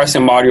out the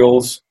pricing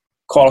modules,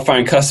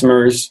 qualifying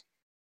customers,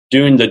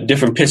 doing the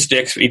different pitch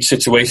decks for each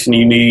situation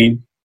you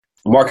need,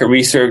 market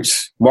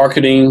research,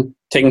 marketing,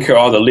 taking care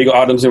of all the legal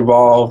items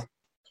involved,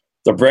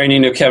 the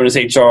branding of Cavness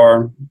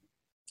HR,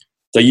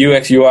 the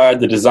UX, UI,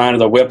 the design of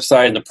the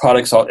website, the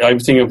products,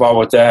 everything involved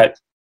with that.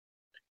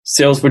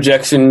 Sales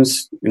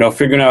projections,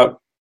 figuring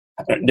out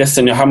just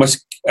how much,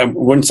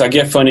 once I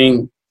get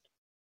funding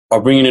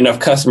or bringing enough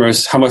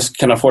customers, how much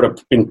can I afford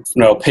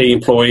to pay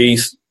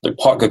employees, the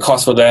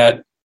cost for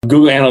that.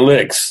 Google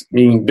Analytics,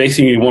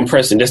 basically you need one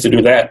person just to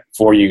do that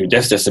for you.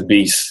 That's just a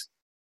beast.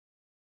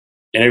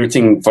 And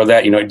everything for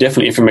that,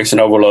 definitely information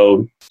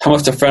overload. How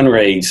much to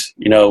fundraise,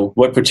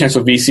 what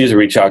potential VCs to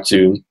reach out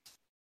to.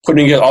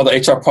 Putting together all the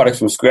HR products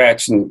from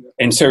scratch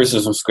and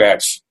services from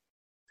scratch.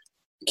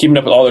 Keeping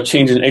up with all the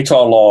changes in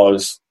HR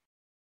laws,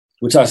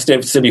 which I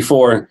said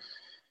before,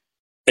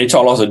 HR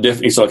laws are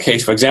different in each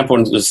location. For example,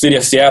 in the city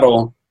of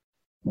Seattle,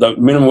 the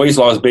minimum wage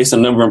law is based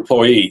on the number of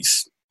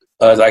employees.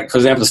 For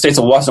example, the states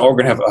of Washington and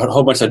Oregon have a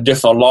whole bunch of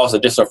different laws,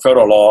 additional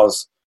federal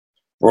laws,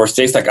 where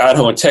states like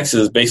Idaho and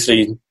Texas,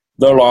 basically,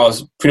 their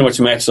laws pretty much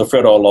match the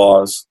federal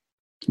laws.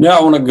 Now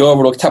I want to go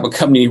over the type of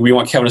company we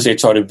want Cavness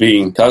HR to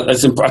be. I think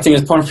it's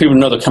important for people to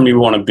know the company we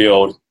want to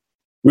build.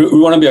 We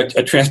want to be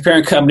a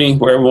transparent company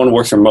where everyone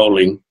works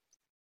remotely.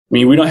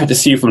 We don't have to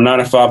see you from 9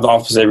 to 5 in the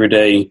office every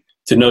day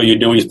to know you're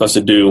doing what you're supposed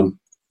to do.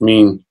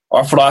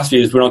 Our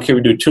philosophy is we don't care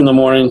if we do 2 in the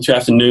morning, 2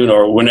 afternoon,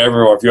 or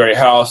whenever, or if you're at your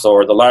house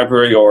or the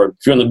library, or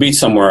if you're on the beach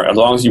somewhere, as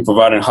long as you're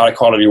providing high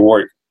quality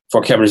work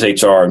for Cavness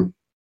HR.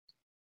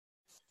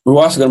 We're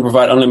also going to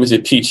provide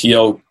unlimited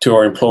PTO to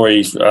our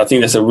employees. I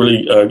think that's a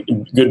really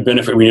good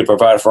benefit we need to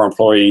provide for our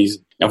employees.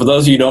 And for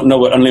those of you who don't know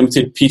what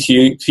unlimited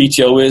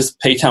PTO is,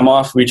 paid time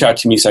off, reach out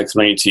to me so I can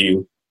explain it to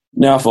you.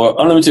 Now, for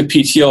unlimited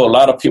PTO, a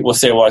lot of people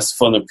say, well, it's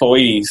for the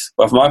employees.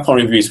 But from my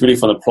point of view, it's really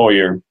for the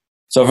employer.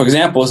 So, for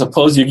example,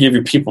 suppose you give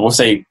your people, we'll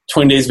say,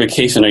 20 days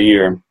vacation a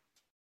year.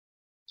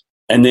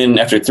 And then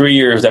after 3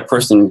 years, that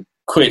person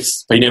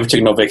quits, but you never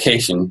took no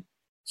vacation.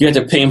 You have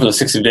to pay them for the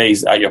 60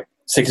 days out your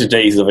 60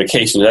 days of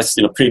vacation. That's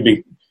pretty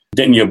big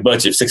dent in your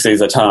budget, 6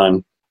 days at a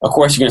time. Of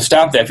course, you can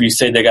stop that if you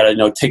say they got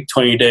to take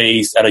 20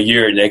 days out of a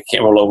year and they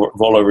can't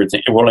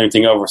roll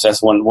anything over. So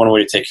that's one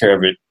way to take care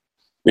of it.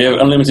 We have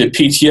unlimited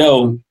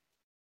PTO.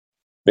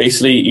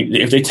 Basically,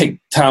 if they take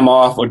time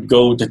off or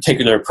go to take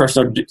their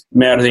personal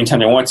matters anytime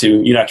they want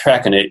to, you're not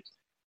tracking it.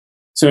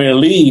 So when they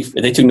leave,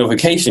 if they took no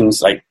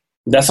vacations, like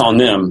that's on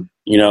them.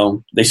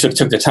 They should have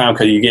took the time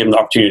because you gave them the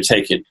opportunity to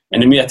take it.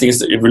 And to me, I think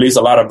it relieves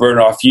a lot of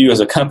burden off you as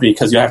a company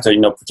because you have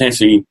to,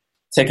 potentially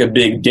take a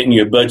big dent in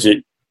your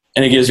budget,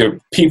 and it gives your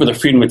people the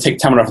freedom to take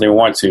time off if they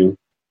want to.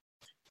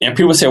 And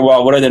people say,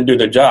 well, what are they going to do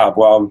their job?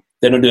 Well,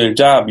 they don't do their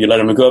job. You let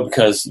them go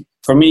because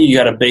for me, you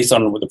got to base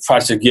on what the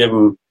price you give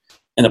them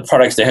and the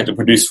products they have to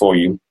produce for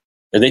you.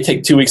 If they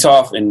take 2 weeks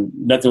off and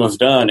nothing was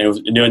done, and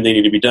they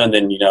need to be done,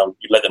 then, you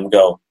let them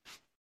go.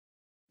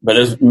 But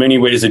there's many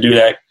ways to do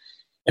that.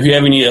 If you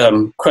have any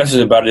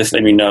questions about this,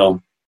 let me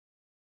know.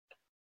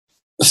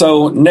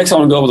 So next, I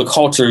want to go over the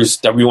cultures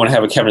that we want to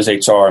have at Cavness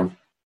HR.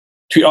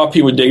 Treat all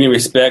people with dignity and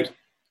respect.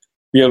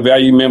 Be a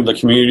valued member of the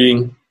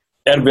community.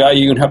 Add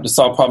value and help to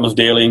solve problems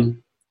daily.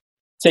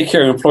 Take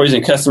care of employees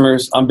and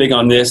customers. I'm big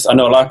on this. I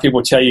know a lot of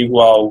people tell you,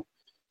 well,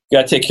 you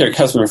got to take care of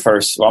customers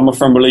first. Well, I'm a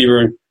firm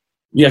believer.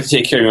 You have to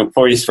take care of your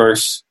employees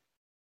first,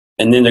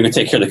 and then they're going to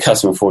take care of the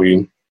customer for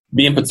you.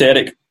 Be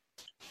empathetic.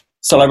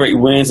 Celebrate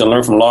wins and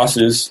learn from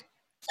losses.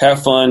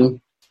 Have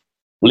fun.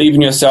 Believe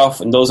in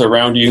yourself and those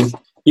around you.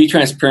 Be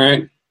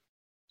transparent.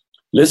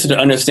 Listen to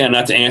understand,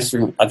 not to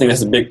answer. I think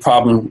that's a big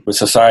problem with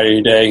society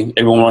today.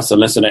 Everyone wants to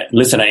listen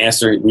to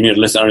answer. We need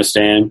to listen to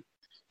understand.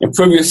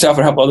 Improve yourself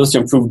and help others to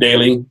improve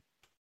daily.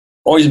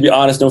 Always be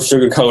honest, no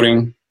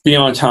sugarcoating. Be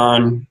on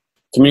time.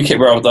 Communicate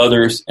well with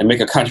others and make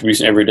a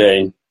contribution every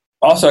day.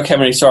 Also at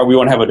Cavness HR, we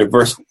want to have a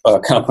diverse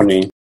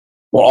company.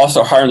 We're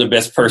also hiring the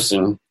best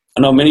person.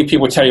 I know many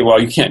people tell you,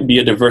 well, you can't be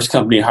a diverse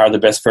company and hire the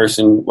best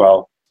person.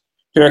 Well,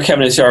 here at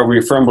Cavness HR, we're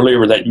a firm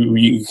believer that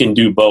you can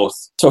do both.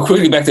 So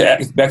quickly back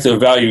to the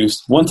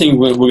values. One thing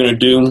we're going to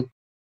do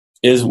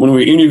is when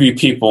we interview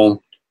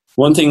people,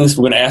 one thing we're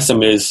going to ask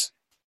them is,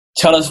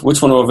 tell us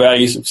which one of our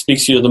values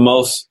speaks to you the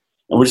most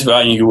and which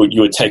value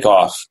you would take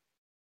off.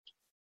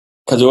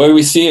 Because the way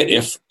we see it,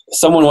 if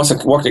someone wants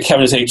to work at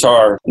Cavness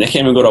HR and they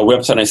can't even go to our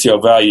website and see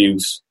our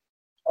values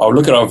or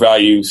look at our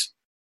values,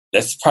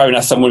 that's probably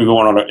not someone we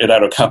want at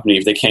our company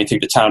if they can't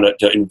take the time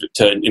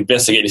to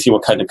investigate and see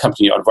what kind of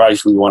company or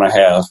values we want to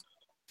have.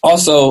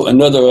 Also,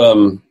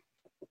 another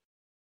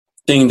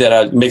thing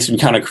that makes me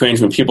kind of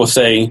cringe when people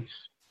say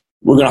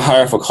we're going to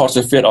hire for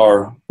culture fit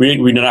or we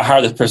do not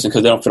hire this person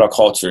because they don't fit our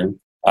culture.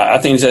 I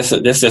think that's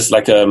just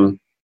like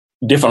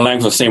different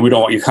language of saying we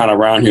don't want you kind of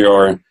around here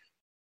or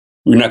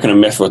you're not going to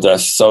mess with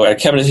us. So at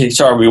Cavness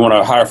HR, we want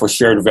to hire for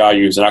shared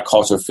values and our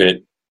culture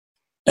fit.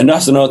 And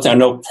that's another thing I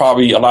know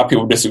probably a lot of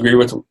people disagree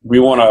with. We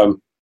want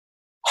to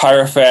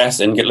hire fast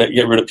and get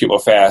rid of people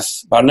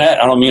fast. By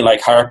that, I don't mean like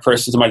hire a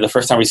person, somebody the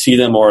first time we see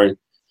them or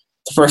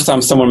the first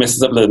time someone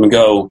messes up, let them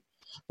go.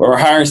 But we're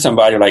hiring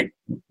somebody, like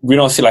we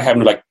don't see like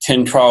having like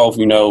 10, 12,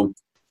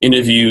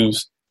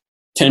 interviews,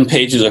 10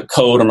 pages of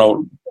code on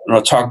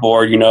a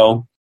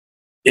chalkboard,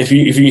 If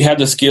you have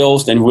the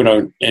skills, then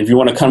if you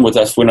want to come with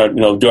us, we're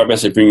gonna do our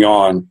best to bring you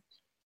on.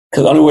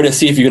 Because the only way to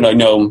see if you're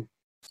gonna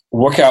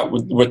work out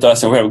with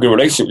us and we have a good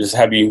relationship is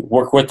have you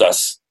work with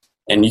us.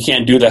 And you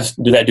can't do that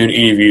during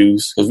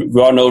interviews because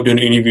we all know during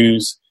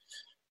interviews,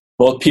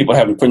 both people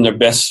have been putting their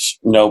best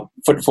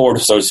foot forward,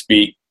 so to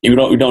speak. We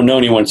don't know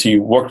anyone until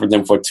you work with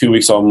them for 2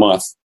 weeks or a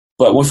month.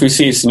 But once we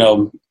see it's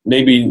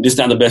maybe this is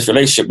not the best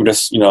relationship, we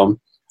just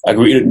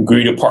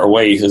agree to part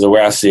ways is the way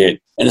I see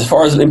it. And as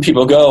far as letting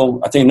people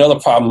go, I think another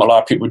problem a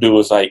lot of people do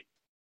is like,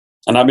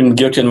 and I've been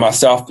guilty of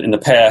myself in the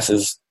past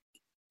is,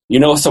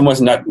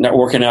 someone's not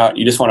working out,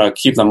 you just want to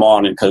keep them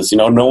on it because,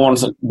 no one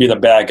wants to be the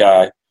bad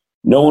guy.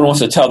 No one wants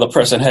to tell the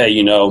person, hey,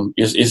 you're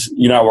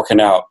not working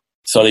out.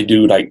 So they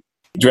do like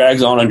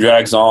drags on.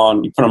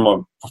 You put them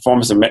on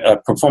a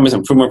performance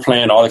improvement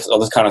plan, all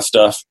this kind of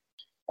stuff.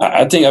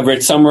 I think I've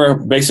read somewhere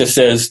basically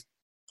says,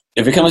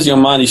 if it comes to your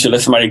mind, you should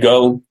let somebody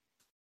go.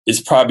 You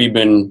should probably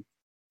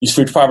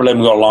let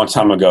them go a long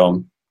time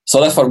ago. So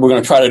that's what we're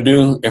going to try to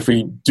do. If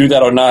we do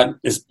that or not,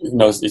 it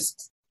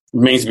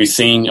remains to be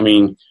seen. I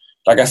mean,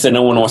 like I said,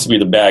 no one wants to be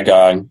the bad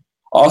guy.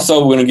 Also,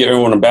 we're going to get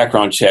everyone on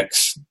background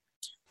checks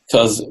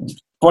because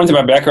point to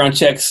my background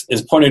checks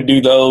is point to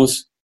do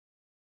those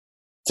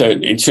to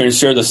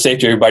ensure the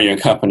safety of everybody in your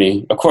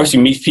company. Of course,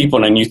 you meet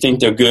people and you think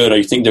they're good or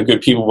you think they're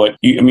good people, but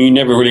you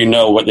never really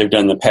know what they've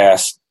done in the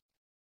past.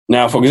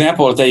 Now, for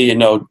example, if they,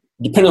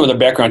 depending on what the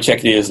background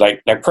check is,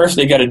 like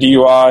personally got a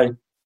DUI,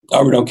 I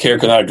really don't care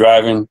because I'm not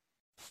driving.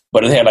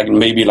 But if they had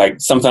maybe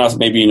something else,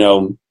 maybe,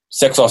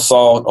 sexual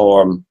assault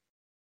or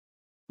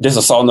just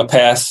assault in the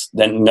past,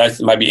 then that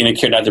might be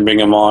indicated not to bring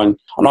them on.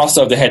 And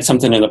also if they had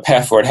something in the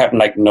past where it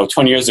happened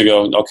 20 years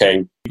ago,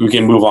 okay, we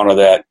can move on to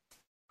that.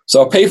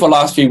 So pay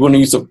philosophy, we're going to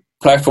use a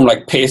platform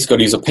like PaySco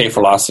to use a pay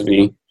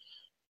philosophy.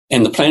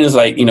 And the plan is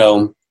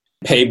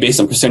pay based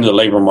on percentage of the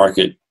labor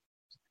market.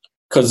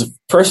 Because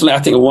personally, I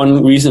think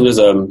one reason there's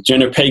a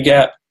gender pay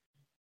gap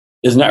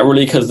is not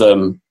really because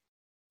the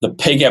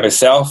pay gap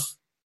itself.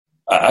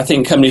 I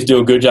think companies do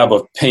a good job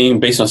of paying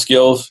based on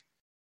skills.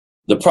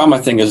 The problem,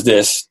 I think, is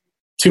this.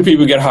 2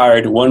 people get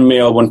hired, 1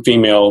 male, 1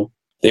 female.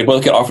 They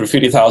both get offered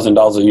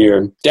 $50,000 a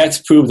year. That's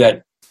proved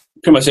that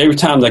pretty much every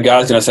time the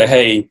guy's going to say,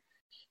 hey,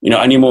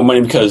 I need more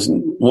money because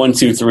 1,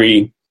 2,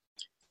 3,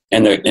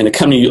 and the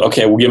company,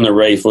 okay, we'll give them a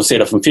raise. We'll say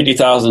that from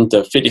 $50,000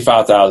 to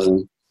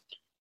 $55,000.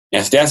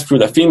 And stats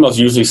prove that females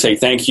usually say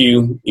thank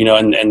you,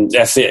 and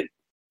that's it.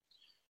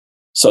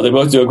 So they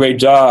both do a great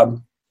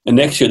job. And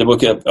next year they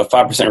both get a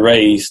 5%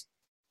 raise.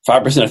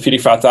 5% of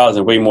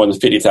 $55,000, way more than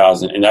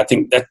 $50,000. And I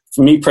think that,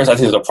 for me personally, I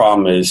think the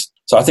problem is.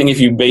 So I think if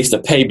you base the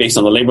pay based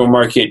on the labor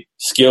market,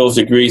 skills,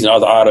 degrees, and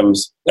other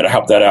items, that'll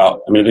help that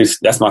out. I mean, at least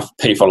that's my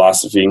pay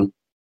philosophy.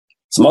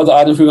 Some other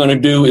items we're going to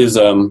do is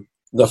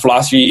the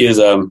philosophy is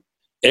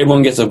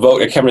everyone gets a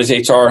vote at Cavness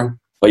HR,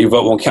 but your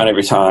vote won't count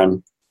every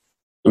time.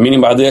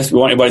 Meaning by this, we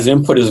want everybody's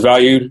input is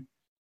valued,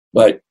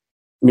 but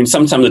I mean,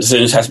 sometimes the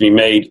decisions has to be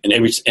made, and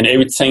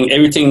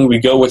everything we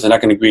go with is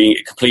not going to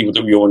agree completely with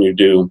what we want to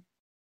do.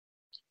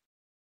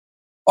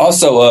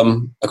 Also,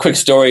 a quick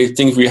story,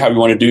 how we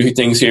want to do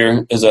things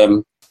here is,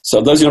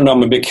 so those of you who know,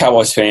 I'm a big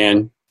Cowboys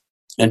fan,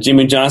 and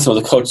Jimmy Johnson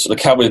was the coach of the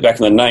Cowboys back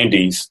in the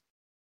 90s.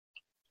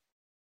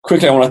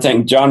 Quickly, I want to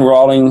thank John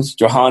Rawlings,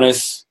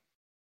 Johannes,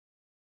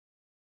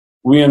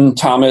 William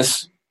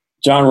Thomas,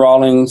 John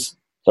Rawlings,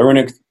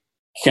 Lorena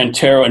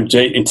Cantero,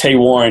 and Tay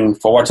Warren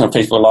for watching on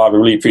Facebook Live. I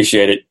really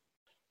appreciate it.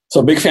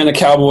 So big fan of the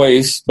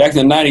Cowboys. Back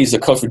in the 90s, the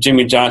coach for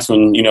Jimmy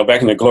Johnson,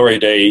 back in the glory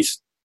days.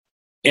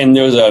 And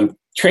there was a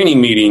training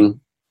meeting,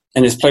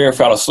 and his player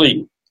fell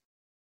asleep.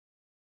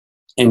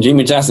 And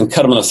Jimmy Johnson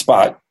cut him on the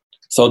spot.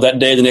 So that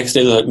day, the next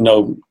day,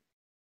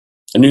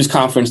 a news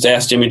conference to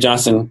ask Jimmy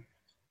Johnson,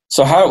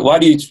 so why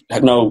do you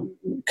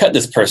cut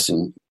this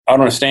person? I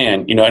don't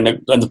understand. And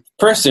the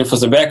person, for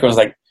some background, was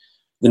like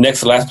the next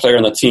to last player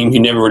on the team. He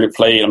never really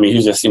played. I mean, he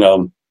was just,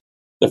 the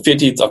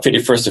 50th or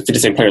 51st or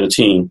 52nd player on the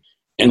team.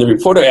 And the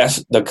reporter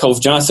asked the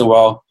coach Johnson,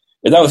 well,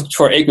 if that was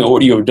Troy Aikman, what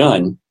would you have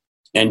done?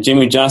 And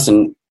Jimmy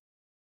Johnson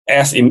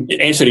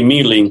answered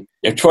immediately,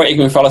 if Troy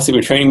Aikman fell asleep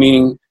at a training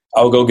meeting,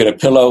 I would go get a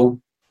pillow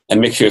and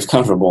make sure it's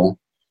comfortable.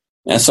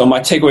 And so my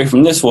takeaway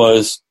from this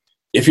was,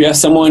 if you have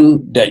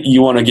someone that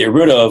you want to get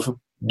rid of,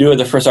 do it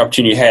the first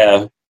opportunity you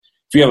have.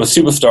 If you have a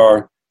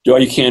superstar, do all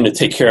you can to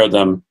take care of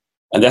them.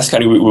 And that's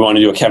kind of what we want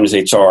to do at Cavness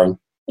HR.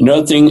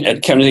 Another thing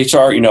at Cavness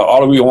HR,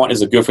 all we want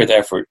is a good faith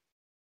effort.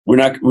 We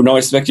don't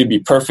expect you to be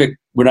perfect.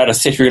 We're not a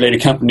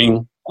safety-related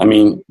company. I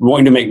mean, we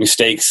want you to make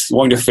mistakes, we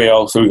want you to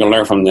fail so we can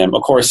learn from them.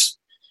 Of course,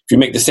 if you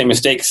make the same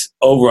mistakes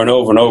over and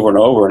over and over and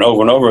over and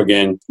over and over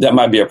again, that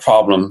might be a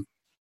problem.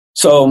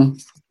 So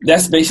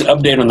that's the basic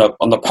update on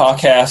the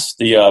podcast,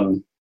 the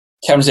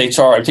Cavness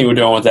HR, everything we're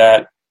doing with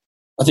that.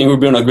 I think we're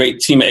building a great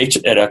team at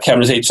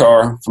Cavness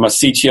HR, from our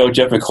CTO,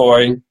 Jeff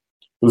McCoy,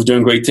 who's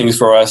doing great things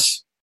for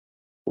us,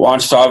 Juan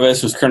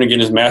Chavez, who's currently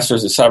getting his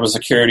master's in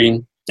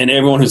cybersecurity, and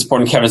everyone who's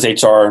supporting Cavness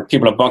HR,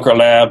 people at Bunker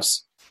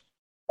Labs,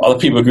 all the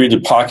people who agreed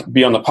to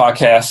be on the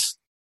podcast.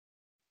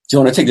 So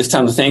I want to take this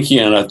time to thank you,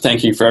 and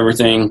thank you for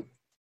everything.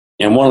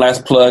 And one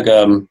last plug,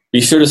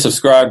 be sure to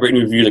subscribe, rate,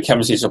 and review the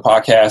Cavness HR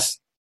podcast.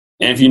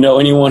 And if you know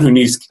anyone who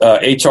needs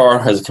HR,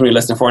 has a company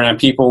less than 49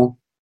 people,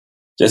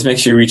 just make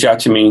sure you reach out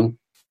to me.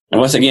 And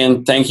once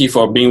again, thank you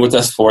for being with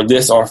us for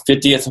this, our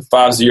 50th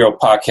 50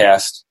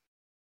 podcast.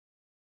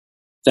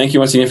 Thank you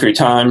once again for your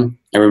time,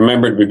 and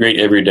remember to be great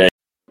every day.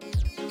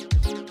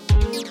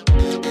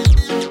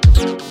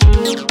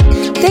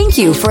 Thank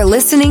you for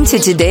listening to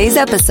today's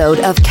episode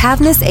of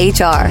Cavness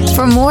HR.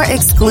 For more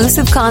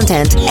exclusive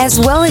content, as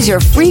well as your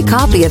free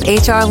copy of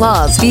HR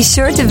Laws, be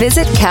sure to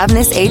visit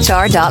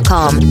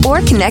cavnesshr.com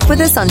or connect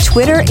with us on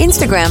Twitter,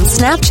 Instagram,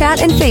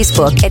 Snapchat, and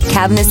Facebook at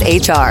Cavness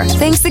HR.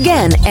 Thanks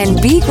again,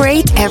 and be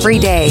great every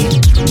day.